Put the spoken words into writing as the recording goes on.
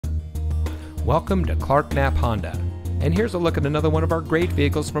Welcome to Knapp Honda, and here's a look at another one of our great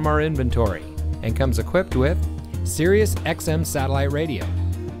vehicles from our inventory, and comes equipped with Sirius XM satellite radio,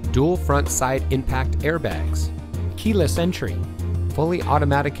 dual front side impact airbags, keyless entry, fully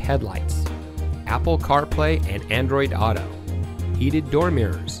automatic headlights, Apple CarPlay and Android Auto, heated door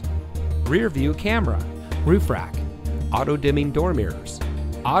mirrors, rear view camera, roof rack, auto dimming door mirrors,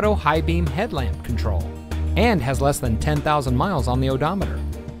 auto high beam headlamp control, and has less than 10,000 miles on the odometer.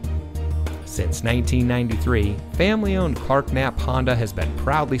 Since 1993, family-owned Knapp Honda has been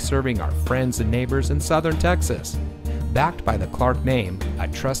proudly serving our friends and neighbors in southern Texas. Backed by the Clark name, a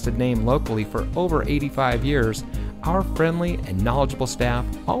trusted name locally for over 85 years, our friendly and knowledgeable staff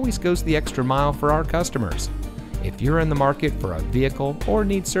always goes the extra mile for our customers. If you're in the market for a vehicle or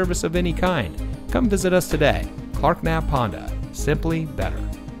need service of any kind, come visit us today. Knapp Honda, simply better.